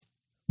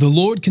The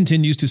Lord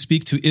continues to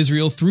speak to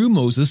Israel through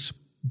Moses,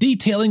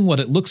 detailing what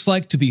it looks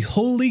like to be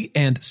holy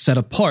and set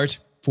apart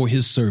for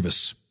his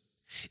service.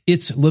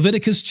 It's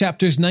Leviticus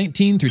chapters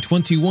 19 through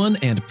 21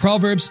 and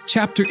Proverbs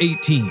chapter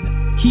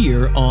 18,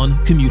 here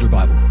on Commuter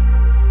Bible.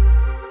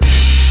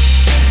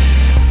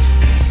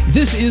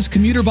 This is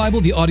Commuter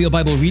Bible, the audio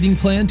Bible reading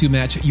plan to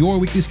match your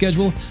weekly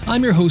schedule.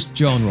 I'm your host,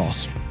 John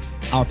Ross.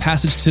 Our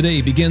passage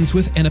today begins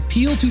with an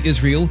appeal to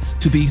Israel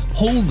to be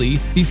holy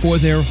before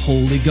their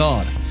holy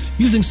God,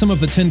 using some of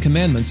the Ten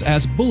Commandments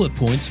as bullet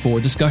points for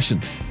discussion.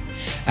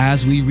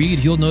 As we read,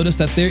 you'll notice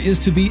that there is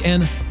to be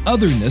an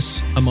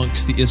otherness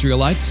amongst the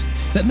Israelites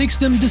that makes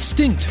them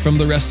distinct from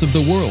the rest of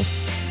the world.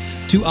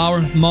 To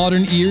our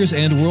modern ears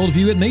and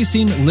worldview, it may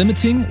seem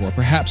limiting or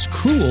perhaps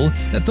cruel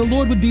that the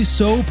Lord would be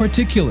so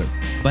particular,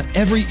 but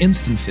every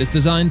instance is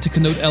designed to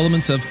connote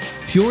elements of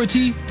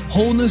purity,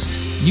 wholeness,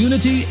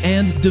 unity,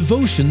 and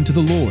devotion to the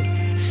Lord.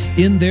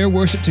 In their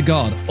worship to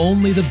God,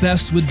 only the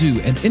best would do,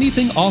 and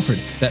anything offered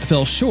that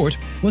fell short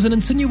was an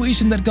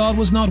insinuation that God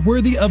was not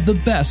worthy of the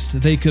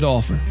best they could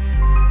offer.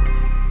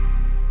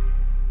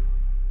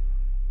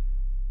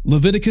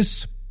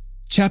 Leviticus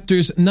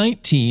chapters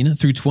 19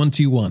 through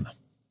 21.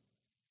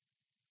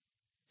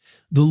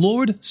 The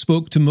Lord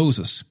spoke to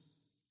Moses,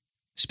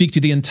 "Speak to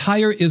the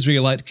entire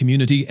Israelite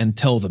community and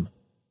tell them,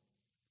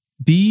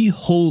 'Be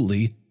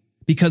holy,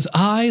 because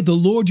I, the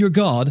Lord your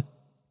God,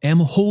 am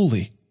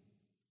holy.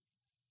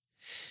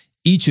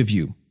 Each of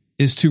you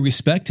is to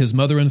respect his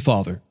mother and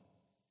father.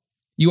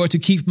 You are to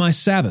keep my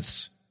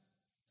Sabbaths.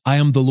 I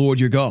am the Lord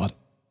your God.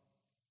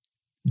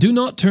 Do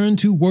not turn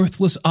to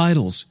worthless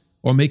idols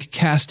or make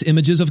cast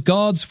images of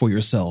gods for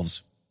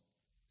yourselves.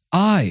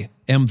 I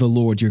am the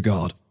Lord your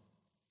God.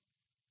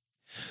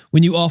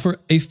 When you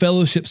offer a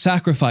fellowship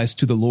sacrifice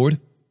to the Lord,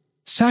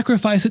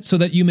 sacrifice it so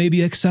that you may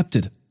be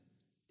accepted.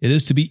 It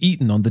is to be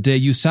eaten on the day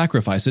you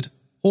sacrifice it,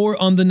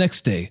 or on the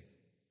next day.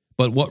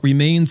 But what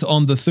remains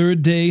on the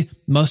third day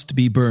must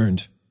be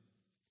burned.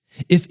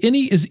 If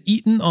any is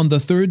eaten on the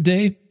third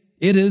day,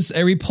 it is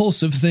a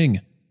repulsive thing.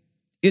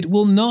 It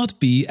will not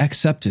be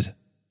accepted.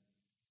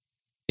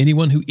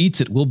 Anyone who eats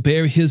it will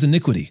bear his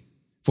iniquity,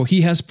 for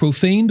he has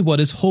profaned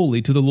what is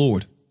holy to the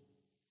Lord.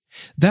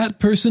 That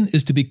person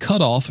is to be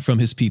cut off from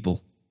his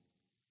people.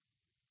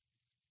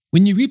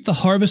 When you reap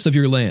the harvest of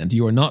your land,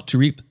 you are not to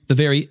reap the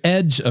very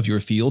edge of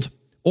your field,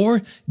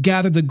 or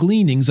gather the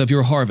gleanings of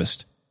your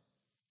harvest.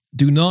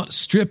 Do not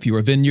strip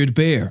your vineyard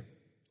bare,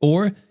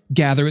 or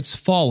gather its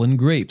fallen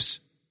grapes.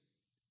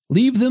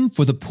 Leave them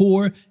for the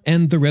poor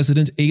and the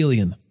resident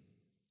alien.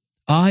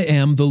 I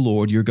am the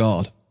Lord your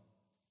God.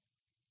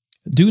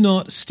 Do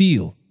not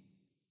steal.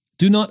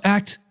 Do not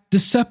act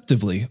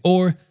deceptively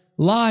or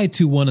lie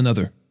to one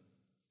another.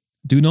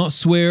 Do not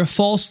swear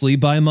falsely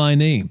by my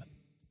name,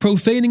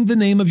 profaning the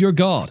name of your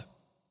God.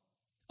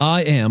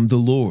 I am the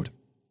Lord.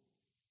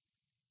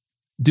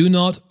 Do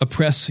not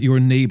oppress your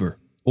neighbor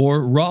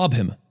or rob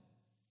him.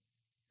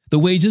 The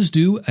wages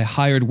due a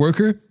hired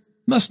worker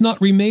must not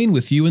remain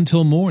with you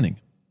until morning.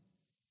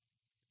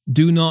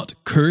 Do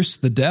not curse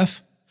the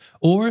deaf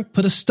or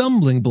put a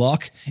stumbling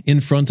block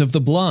in front of the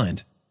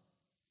blind,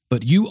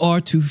 but you are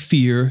to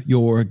fear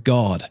your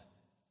God.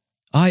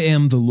 I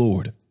am the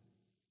Lord.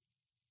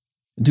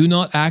 Do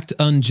not act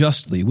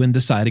unjustly when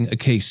deciding a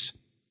case.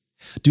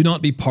 Do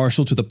not be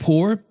partial to the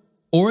poor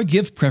or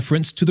give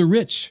preference to the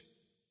rich.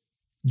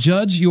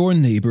 Judge your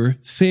neighbor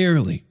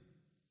fairly.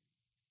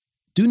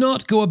 Do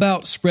not go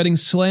about spreading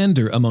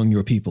slander among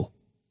your people.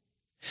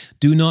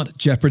 Do not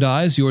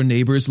jeopardize your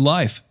neighbor's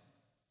life.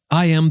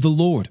 I am the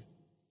Lord.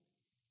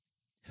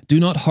 Do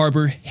not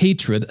harbor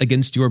hatred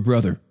against your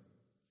brother.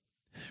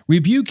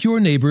 Rebuke your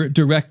neighbor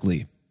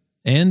directly,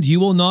 and you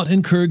will not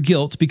incur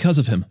guilt because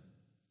of him.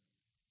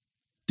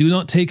 Do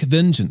not take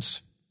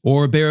vengeance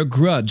or bear a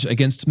grudge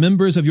against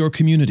members of your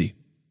community,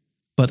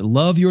 but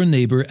love your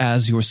neighbor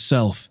as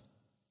yourself.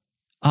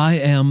 I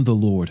am the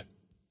Lord.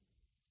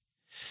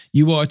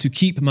 You are to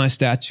keep my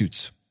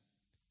statutes.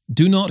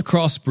 Do not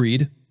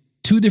crossbreed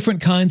 2 different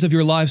kinds of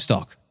your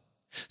livestock,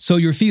 sow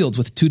your fields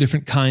with 2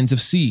 different kinds of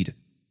seed,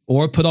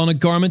 or put on a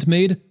garment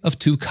made of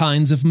 2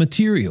 kinds of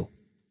material.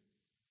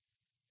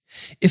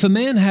 If a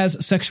man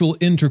has sexual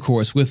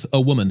intercourse with a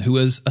woman who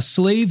is a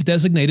slave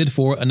designated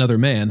for another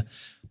man,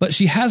 but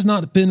she has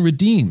not been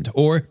redeemed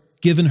or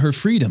given her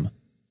freedom,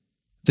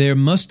 there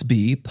must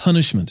be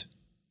punishment.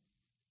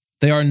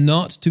 They are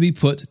not to be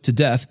put to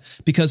death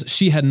because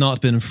she had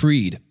not been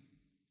freed.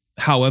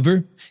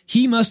 However,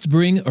 he must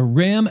bring a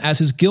ram as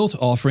his guilt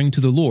offering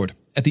to the Lord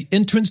at the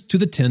entrance to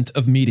the tent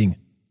of meeting.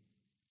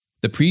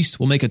 The priest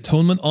will make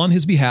atonement on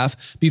his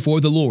behalf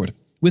before the Lord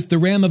with the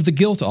ram of the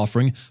guilt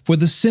offering for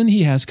the sin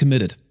he has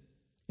committed,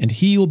 and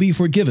he will be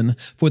forgiven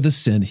for the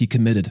sin he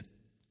committed.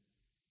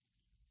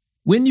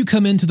 When you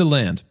come into the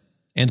land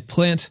and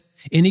plant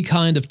any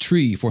kind of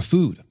tree for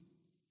food,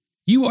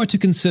 you are to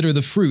consider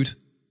the fruit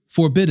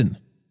forbidden.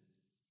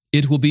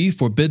 It will be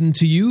forbidden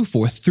to you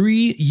for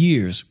 3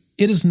 years.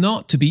 It is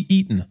not to be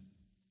eaten.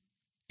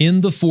 In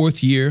the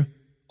 4th year,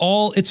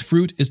 all its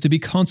fruit is to be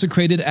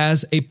consecrated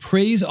as a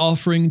praise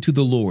offering to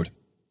the Lord.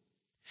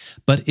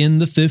 But in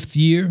the 5th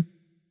year,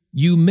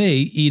 you may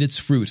eat its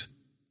fruit.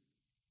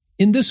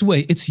 In this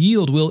way, its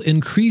yield will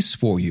increase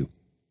for you.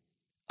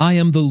 I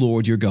am the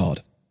Lord your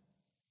God.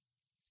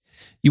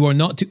 You are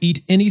not to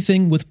eat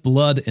anything with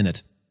blood in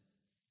it.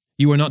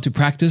 You are not to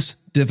practice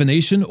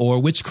divination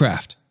or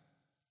witchcraft.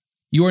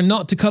 You are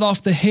not to cut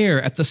off the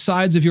hair at the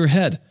sides of your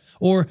head,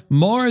 or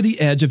mar the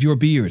edge of your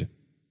beard.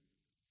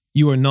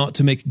 You are not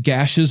to make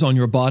gashes on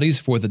your bodies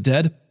for the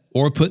dead,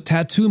 or put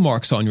tattoo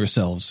marks on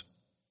yourselves.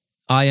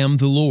 I am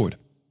the Lord.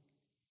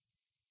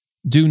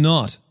 Do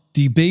not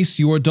debase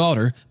your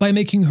daughter by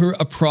making her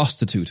a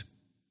prostitute,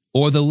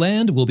 or the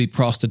land will be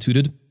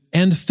prostituted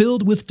and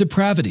filled with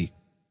depravity.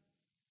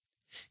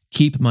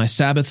 Keep my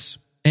Sabbaths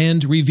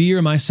and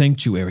revere my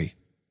sanctuary.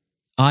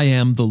 I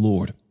am the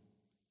Lord.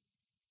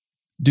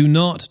 Do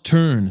not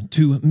turn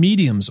to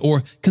mediums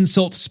or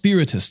consult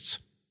spiritists,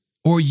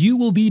 or you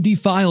will be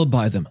defiled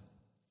by them.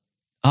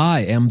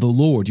 I am the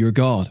Lord your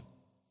God.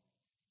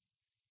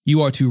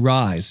 You are to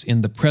rise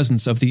in the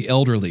presence of the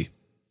elderly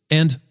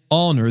and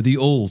honor the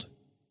old.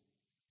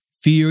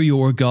 Fear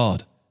your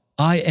God.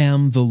 I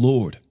am the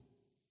Lord.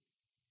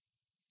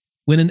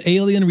 When an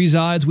alien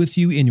resides with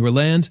you in your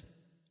land,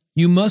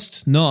 you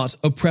must not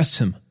oppress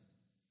him.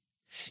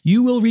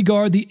 You will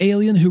regard the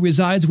alien who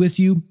resides with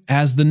you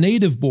as the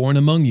native born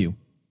among you.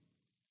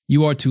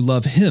 You are to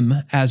love him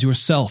as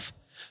yourself,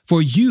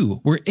 for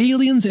you were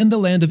aliens in the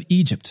land of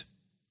Egypt.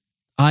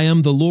 I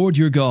am the Lord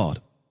your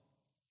God.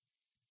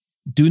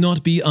 Do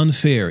not be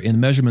unfair in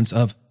measurements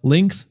of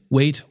length,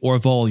 weight, or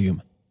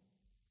volume.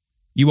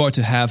 You are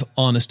to have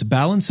honest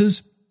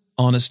balances,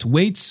 honest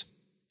weights,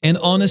 an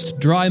honest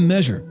dry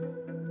measure,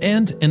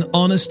 and an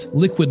honest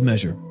liquid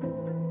measure.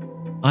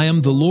 I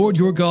am the Lord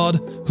your God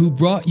who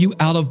brought you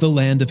out of the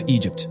land of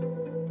Egypt.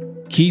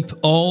 Keep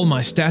all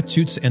my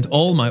statutes and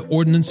all my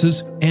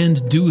ordinances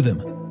and do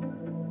them.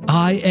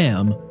 I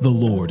am the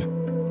Lord.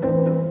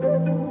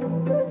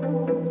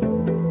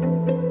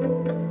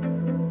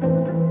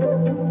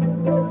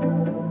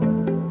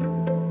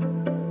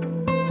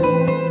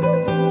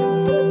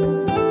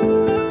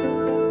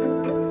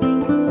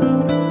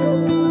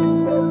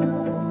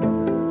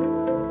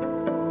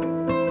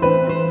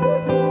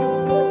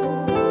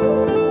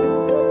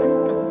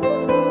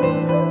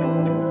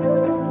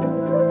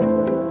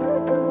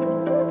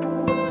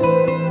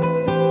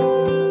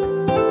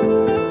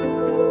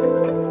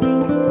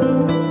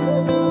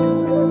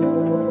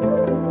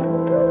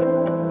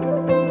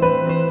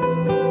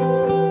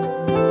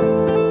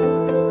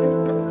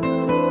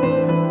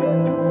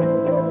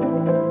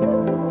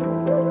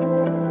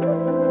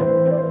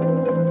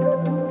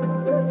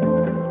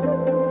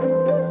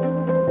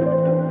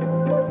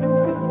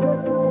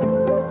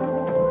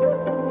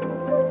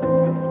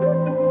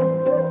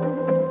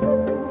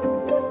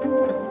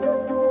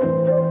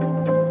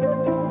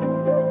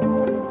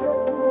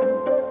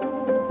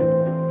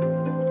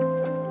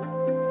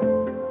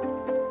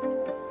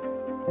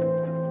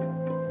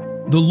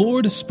 The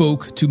Lord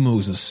spoke to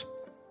Moses,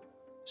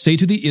 "Say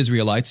to the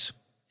Israelites,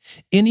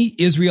 any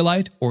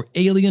Israelite or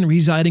alien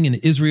residing in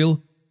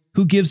Israel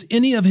who gives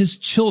any of his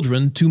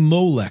children to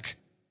Molech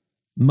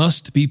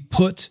must be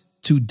put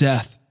to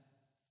death.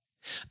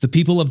 The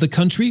people of the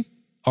country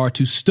are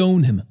to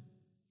stone him.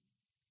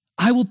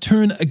 I will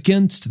turn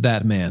against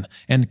that man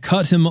and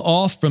cut him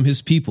off from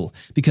his people,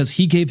 because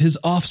he gave his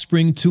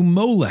offspring to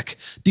Molech,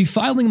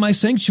 defiling my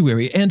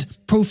sanctuary and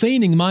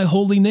profaning my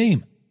holy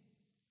name.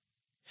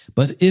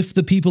 But if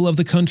the people of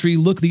the country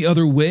look the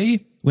other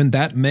way when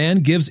that man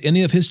gives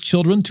any of his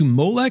children to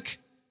Molech,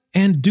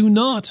 and do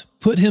not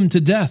put him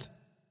to death,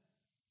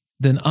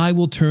 then I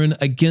will turn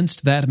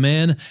against that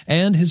man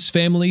and his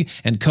family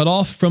and cut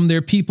off from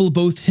their people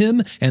both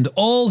him and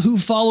all who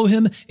follow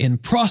him in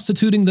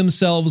prostituting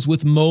themselves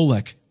with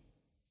Molech.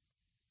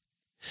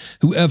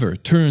 Whoever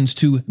turns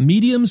to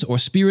mediums or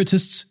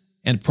spiritists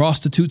and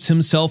prostitutes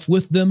himself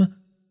with them,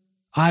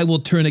 I will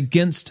turn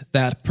against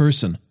that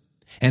person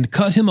and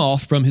cut him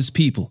off from his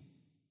people.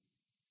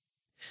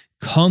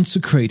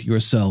 Consecrate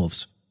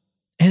yourselves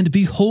and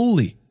be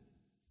holy,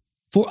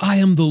 for I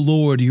am the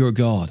Lord your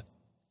God.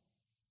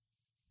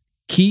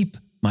 Keep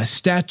my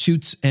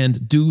statutes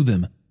and do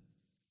them.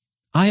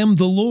 I am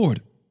the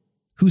Lord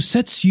who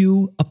sets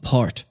you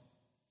apart.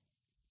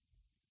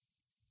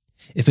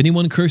 If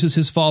anyone curses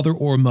his father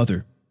or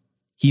mother,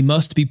 he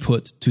must be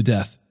put to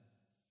death.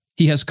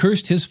 He has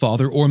cursed his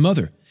father or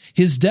mother.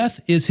 His death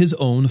is his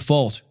own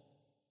fault.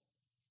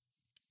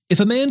 If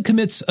a man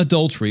commits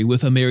adultery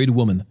with a married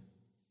woman,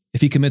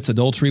 if he commits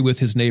adultery with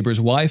his neighbor's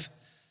wife,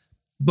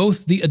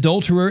 both the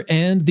adulterer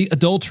and the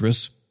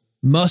adulteress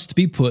must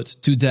be put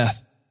to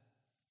death.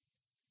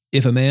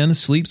 If a man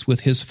sleeps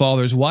with his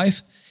father's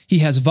wife, he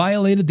has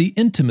violated the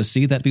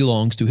intimacy that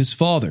belongs to his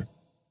father.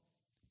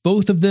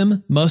 Both of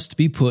them must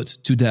be put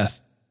to death.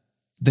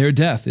 Their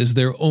death is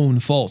their own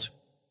fault.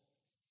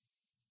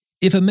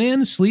 If a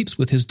man sleeps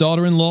with his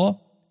daughter-in-law,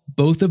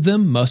 both of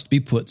them must be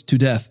put to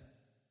death.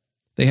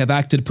 They have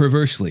acted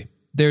perversely.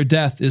 Their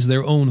death is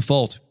their own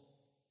fault.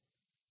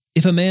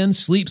 If a man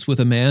sleeps with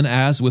a man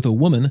as with a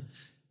woman,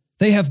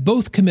 They have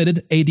both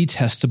committed a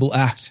detestable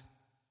act.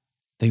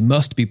 They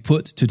must be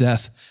put to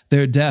death.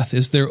 Their death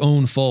is their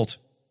own fault.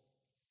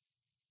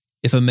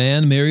 If a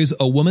man marries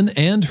a woman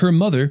and her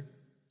mother,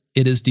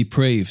 it is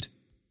depraved.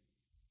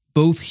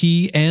 Both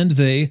he and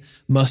they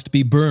must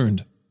be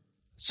burned,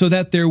 so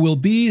that there will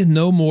be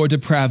no more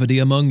depravity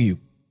among you.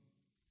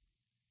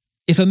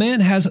 If a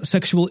man has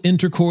sexual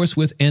intercourse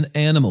with an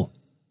animal,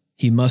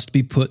 he must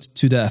be put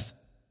to death.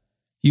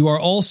 You are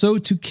also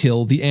to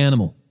kill the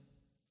animal.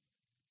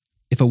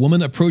 If a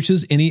woman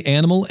approaches any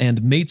animal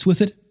and mates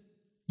with it,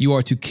 you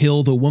are to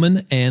kill the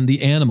woman and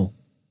the animal.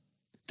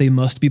 They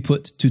must be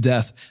put to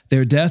death.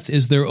 Their death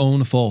is their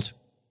own fault.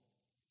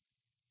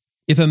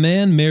 If a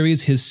man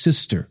marries his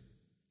sister,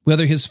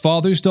 whether his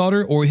father's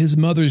daughter or his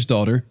mother's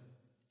daughter,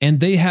 and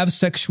they have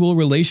sexual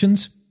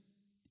relations,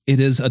 it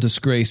is a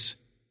disgrace.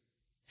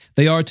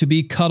 They are to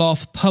be cut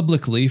off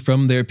publicly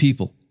from their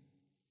people.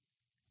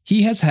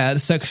 He has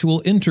had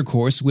sexual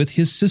intercourse with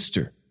his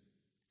sister.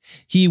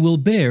 He will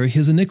bear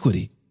his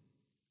iniquity.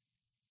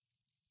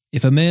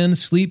 If a man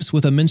sleeps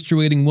with a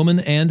menstruating woman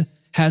and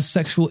has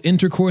sexual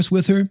intercourse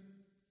with her,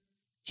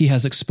 he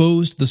has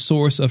exposed the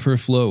source of her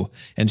flow,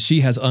 and she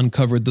has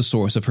uncovered the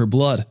source of her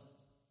blood.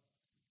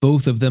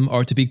 Both of them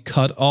are to be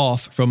cut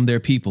off from their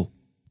people.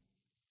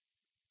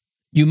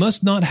 You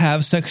must not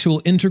have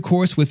sexual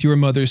intercourse with your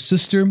mother's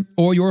sister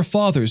or your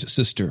father's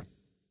sister,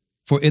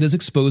 for it is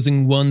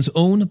exposing one's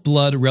own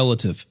blood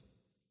relative.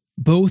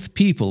 Both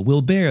people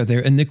will bear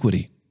their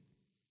iniquity.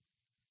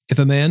 If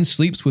a man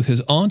sleeps with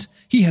his aunt,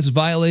 he has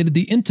violated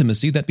the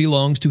intimacy that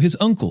belongs to his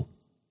uncle.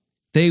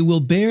 They will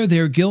bear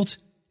their guilt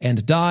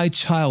and die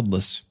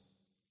childless.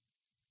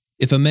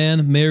 If a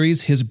man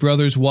marries his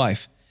brother's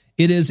wife,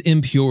 it is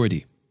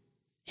impurity.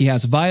 He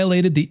has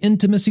violated the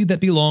intimacy that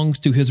belongs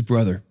to his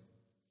brother.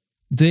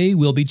 They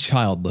will be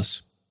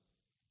childless.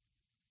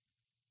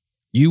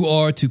 You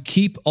are to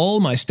keep all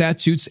my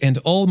statutes and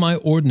all my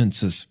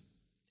ordinances,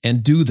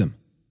 and do them,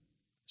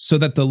 so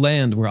that the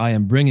land where I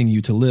am bringing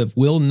you to live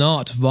will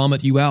not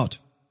vomit you out.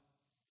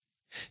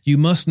 You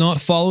must not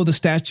follow the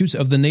statutes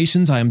of the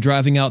nations I am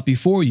driving out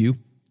before you,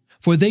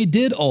 for they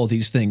did all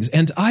these things,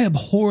 and I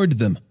abhorred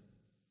them.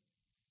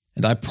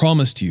 And I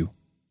promised you,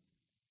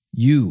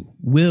 you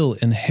will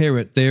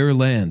inherit their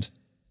land,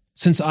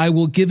 since I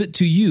will give it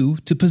to you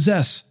to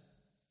possess,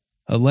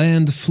 a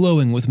land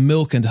flowing with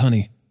milk and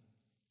honey.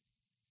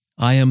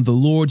 I am the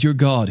Lord your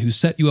God who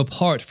set you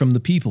apart from the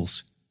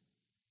peoples.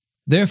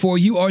 Therefore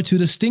you are to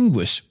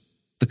distinguish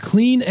the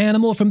clean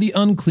animal from the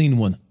unclean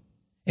one,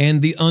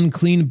 and the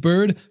unclean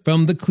bird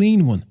from the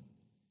clean one.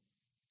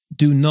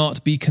 Do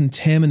not be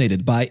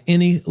contaminated by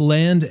any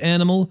land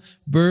animal,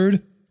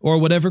 bird, or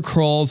whatever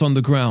crawls on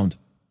the ground.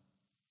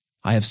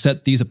 I have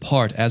set these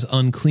apart as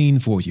unclean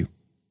for you.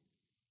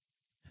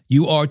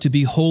 You are to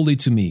be holy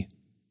to me,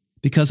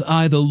 because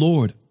I, the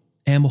Lord,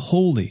 am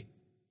holy,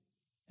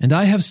 and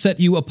I have set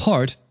you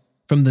apart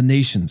from the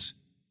nations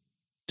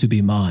to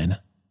be mine.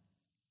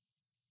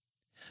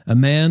 A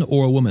man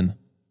or a woman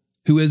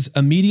who is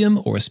a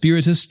medium or a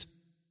spiritist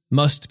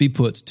must be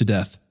put to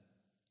death.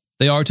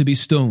 They are to be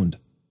stoned.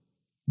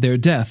 Their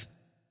death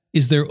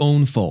is their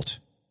own fault.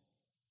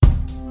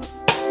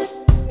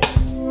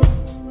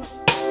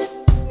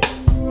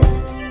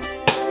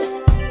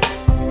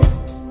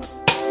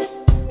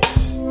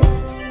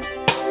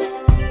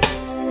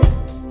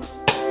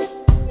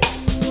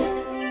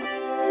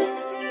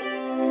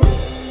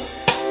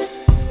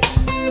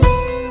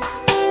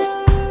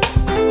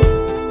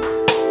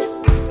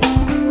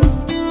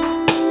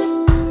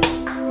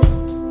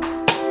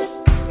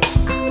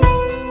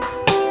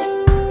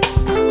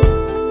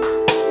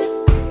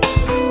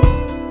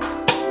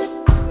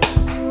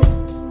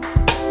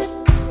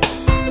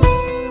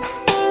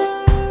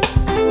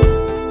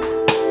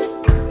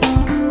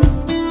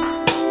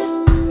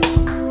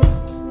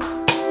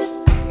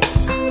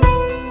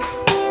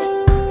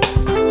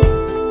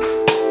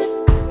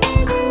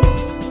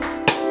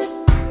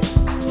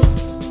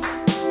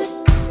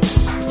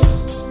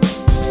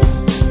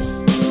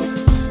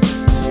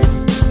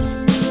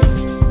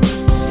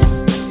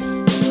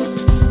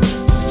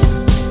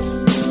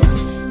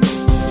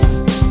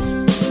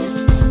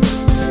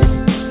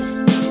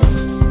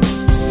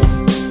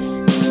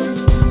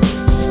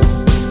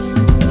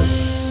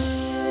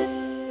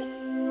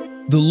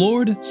 The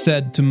Lord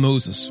said to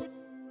Moses,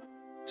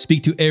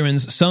 "Speak to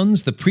Aaron's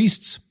sons, the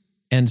priests,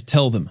 and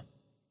tell them,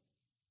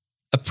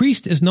 a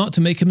priest is not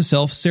to make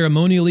himself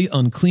ceremonially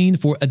unclean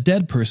for a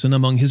dead person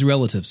among his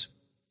relatives,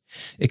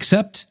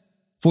 except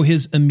for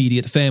his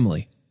immediate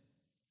family,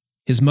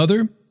 his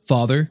mother,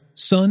 father,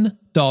 son,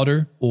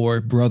 daughter, or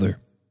brother.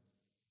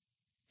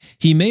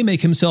 He may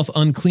make himself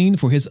unclean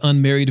for his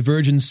unmarried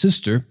virgin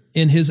sister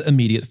in his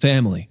immediate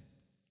family.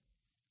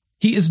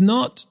 He is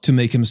not to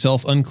make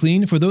himself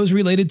unclean for those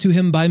related to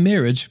him by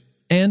marriage,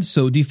 and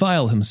so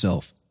defile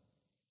himself.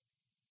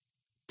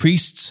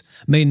 Priests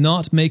may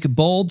not make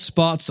bald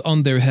spots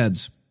on their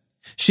heads,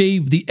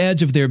 shave the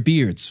edge of their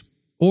beards,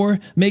 or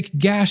make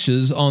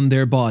gashes on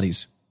their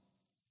bodies.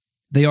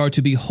 They are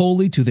to be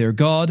holy to their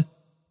God,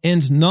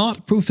 and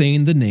not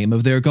profane the name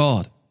of their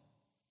God.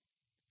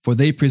 For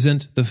they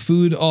present the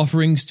food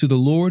offerings to the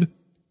Lord,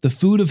 the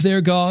food of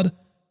their God,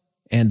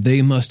 and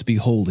they must be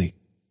holy.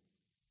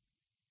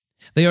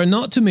 They are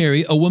not to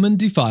marry a woman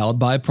defiled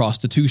by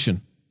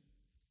prostitution.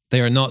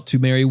 They are not to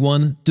marry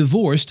one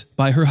divorced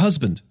by her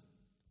husband,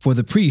 for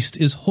the priest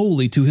is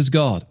holy to his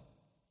God.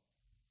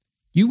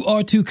 You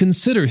are to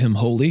consider him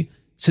holy,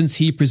 since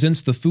he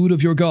presents the food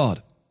of your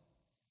God.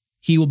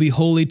 He will be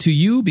holy to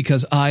you,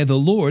 because I, the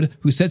Lord,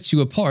 who sets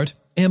you apart,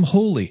 am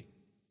holy.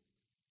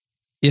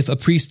 If a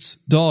priest's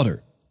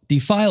daughter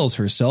defiles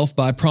herself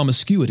by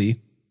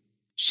promiscuity,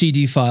 she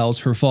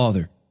defiles her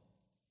father.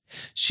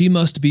 She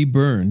must be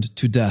burned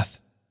to death.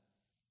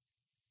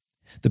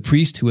 The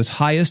priest who is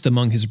highest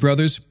among his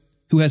brothers,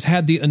 who has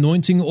had the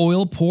anointing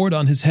oil poured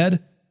on his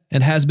head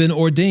and has been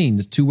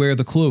ordained to wear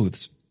the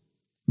clothes,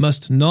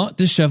 must not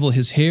dishevel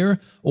his hair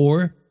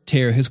or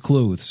tear his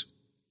clothes.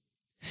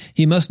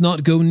 He must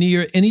not go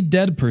near any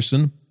dead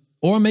person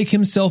or make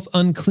himself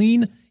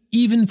unclean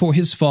even for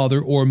his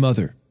father or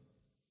mother.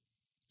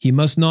 He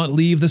must not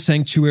leave the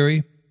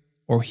sanctuary,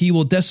 or he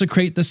will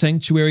desecrate the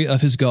sanctuary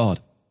of his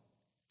God,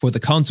 for the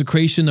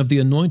consecration of the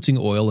anointing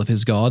oil of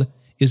his God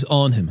is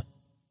on him.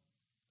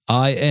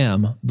 I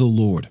am the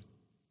Lord.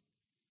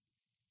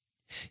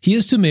 He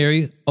is to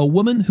marry a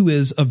woman who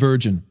is a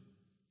virgin.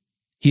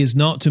 He is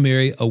not to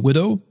marry a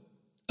widow,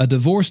 a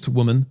divorced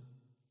woman,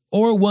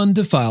 or one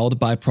defiled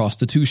by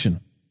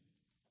prostitution.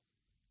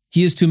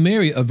 He is to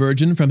marry a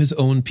virgin from his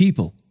own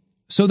people,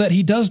 so that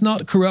he does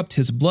not corrupt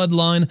his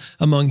bloodline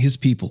among his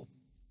people,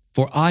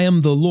 for I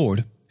am the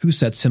Lord who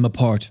sets him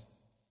apart.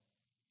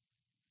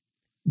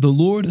 The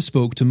Lord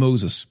spoke to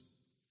Moses.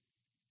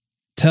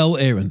 Tell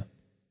Aaron,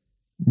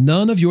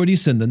 none of your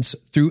descendants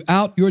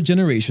throughout your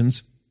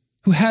generations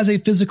who has a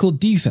physical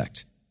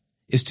defect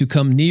is to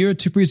come near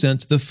to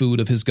present the food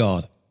of his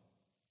God.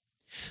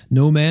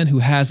 No man who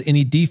has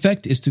any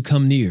defect is to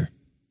come near.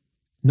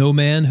 No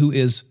man who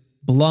is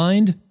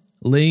blind,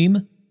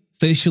 lame,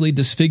 facially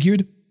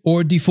disfigured,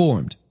 or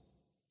deformed.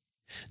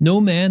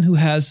 No man who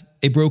has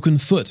a broken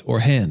foot or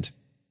hand,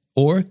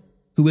 or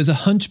who is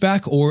a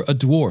hunchback or a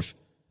dwarf,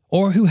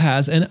 or who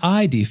has an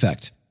eye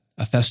defect,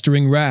 a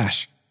festering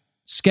rash,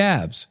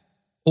 scabs,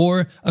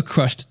 or a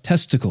crushed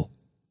testicle.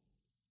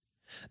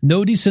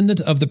 No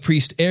descendant of the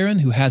priest Aaron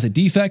who has a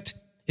defect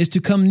is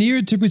to come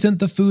near to present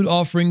the food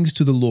offerings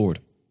to the Lord.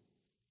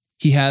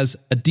 He has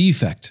a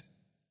defect,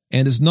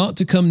 and is not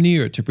to come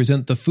near to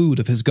present the food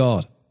of his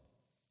God.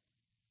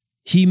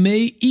 He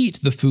may eat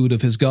the food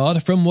of his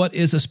God from what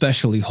is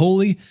especially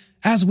holy,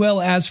 as well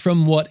as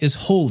from what is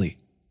holy.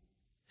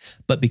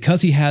 But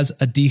because he has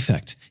a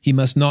defect, he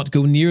must not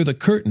go near the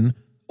curtain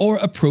or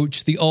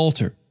approach the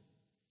altar.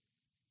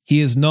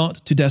 He is not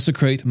to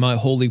desecrate my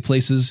holy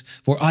places,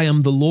 for I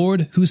am the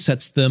Lord who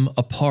sets them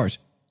apart.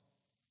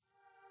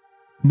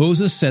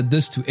 Moses said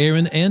this to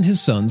Aaron and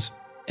his sons,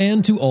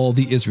 and to all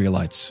the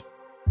Israelites.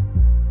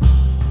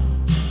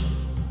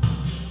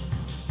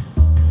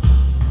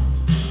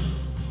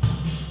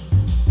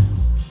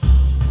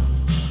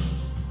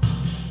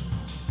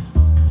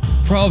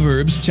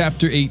 Proverbs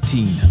chapter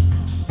 18.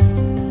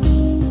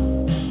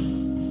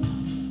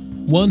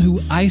 One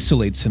who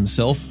isolates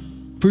himself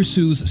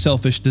pursues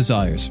selfish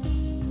desires.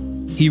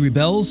 He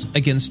rebels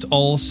against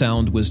all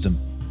sound wisdom.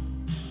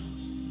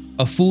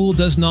 A fool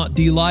does not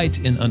delight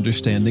in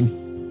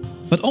understanding,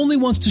 but only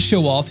wants to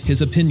show off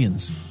his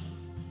opinions.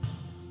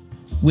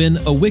 When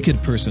a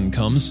wicked person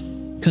comes,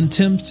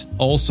 contempt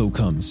also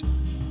comes,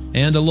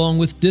 and along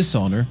with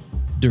dishonor,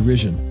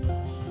 derision.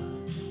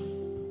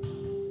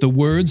 The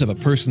words of a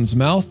person's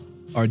mouth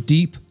are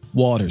deep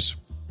waters,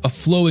 a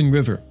flowing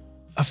river,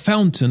 a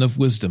fountain of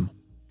wisdom.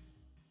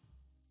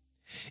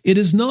 It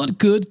is not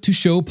good to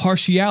show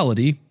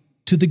partiality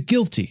to the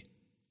guilty,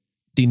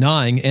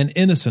 denying an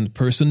innocent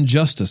person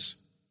justice.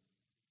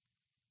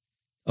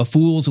 A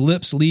fool's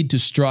lips lead to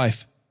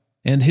strife,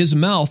 and his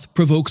mouth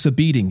provokes a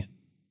beating.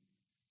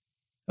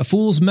 A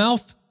fool's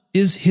mouth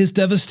is his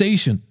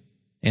devastation,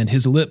 and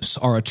his lips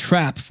are a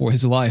trap for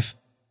his life.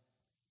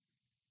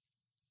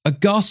 A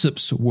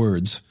gossip's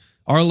words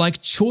are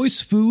like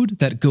choice food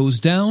that goes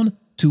down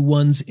to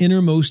one's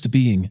innermost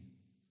being.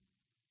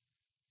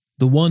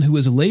 The one who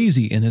is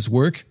lazy in his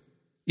work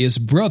is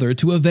brother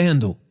to a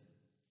vandal.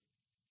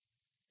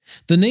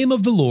 The name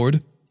of the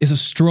Lord is a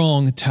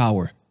strong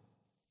tower.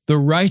 The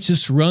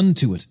righteous run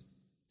to it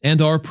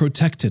and are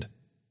protected.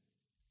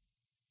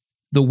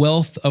 The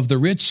wealth of the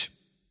rich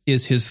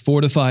is his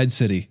fortified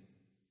city.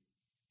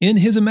 In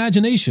his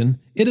imagination,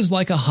 it is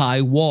like a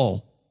high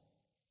wall.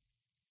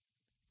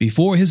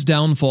 Before his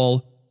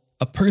downfall,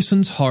 a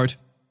person's heart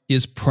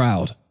is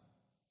proud,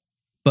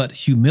 but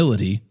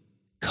humility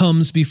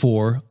comes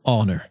before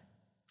honor.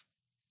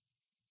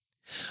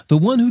 The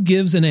one who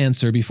gives an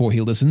answer before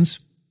he listens,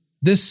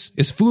 this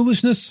is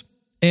foolishness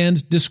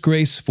and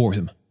disgrace for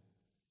him.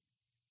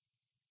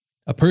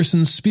 A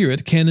person's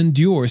spirit can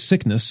endure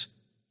sickness,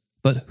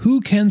 but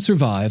who can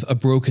survive a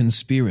broken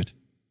spirit?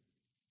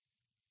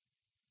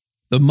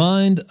 The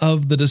mind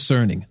of the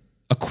discerning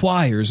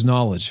acquires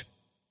knowledge,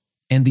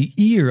 and the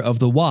ear of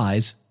the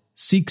wise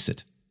seeks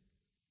it.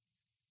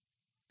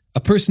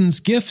 A person's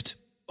gift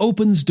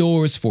opens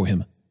doors for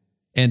him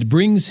and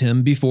brings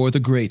him before the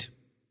great.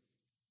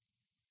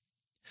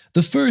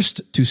 The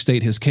first to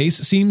state his case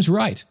seems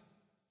right,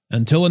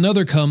 until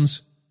another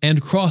comes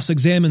and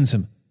cross-examines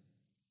him.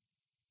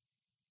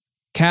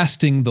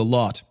 Casting the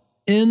lot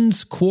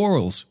ends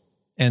quarrels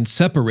and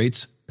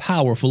separates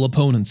powerful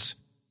opponents.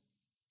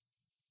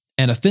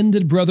 An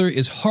offended brother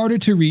is harder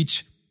to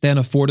reach than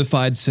a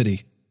fortified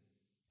city,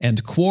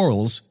 and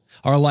quarrels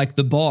are like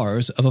the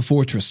bars of a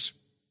fortress.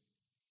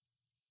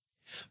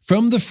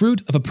 From the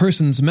fruit of a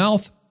person's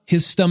mouth,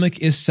 his stomach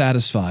is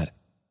satisfied.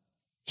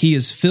 He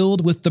is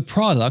filled with the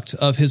product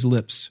of his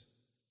lips.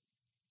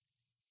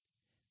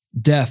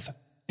 Death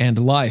and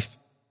life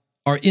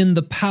are in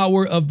the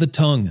power of the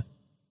tongue,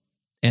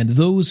 and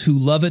those who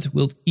love it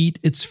will eat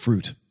its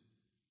fruit.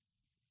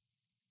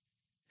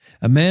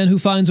 A man who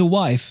finds a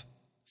wife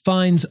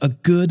finds a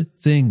good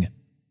thing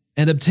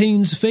and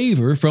obtains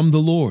favor from the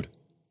Lord.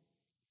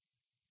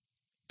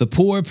 The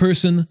poor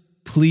person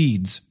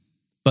pleads,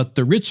 but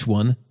the rich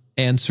one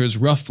answers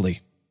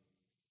roughly.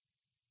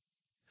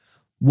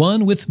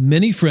 One with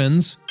many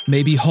friends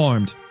may be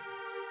harmed,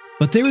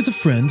 but there is a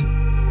friend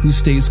who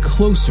stays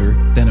closer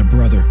than a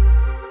brother.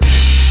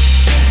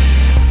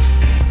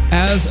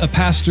 As a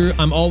pastor,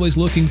 I'm always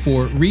looking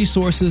for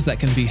resources that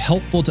can be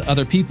helpful to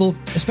other people,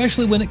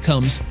 especially when it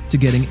comes to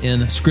getting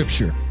in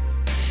Scripture.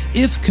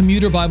 If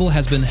Commuter Bible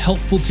has been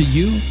helpful to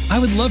you, I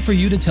would love for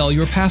you to tell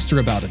your pastor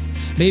about it.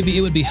 Maybe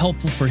it would be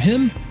helpful for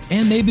him,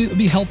 and maybe it would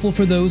be helpful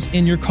for those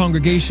in your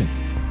congregation.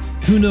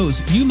 Who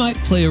knows, you might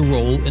play a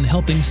role in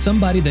helping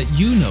somebody that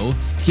you know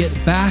get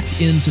back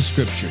into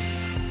Scripture.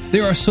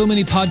 There are so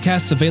many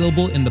podcasts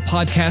available in the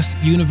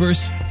podcast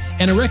universe,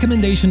 and a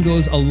recommendation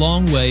goes a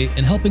long way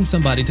in helping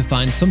somebody to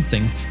find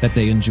something that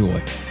they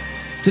enjoy.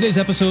 Today's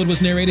episode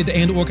was narrated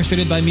and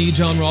orchestrated by me,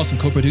 John Ross, and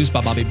co-produced by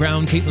Bobby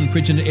Brown, Caitlin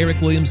Pridgeon,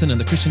 Eric Williamson, and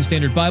the Christian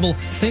Standard Bible.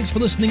 Thanks for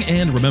listening,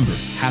 and remember,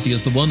 happy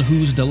is the one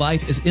whose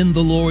delight is in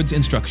the Lord's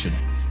instruction,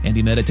 and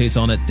he meditates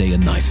on it day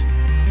and night.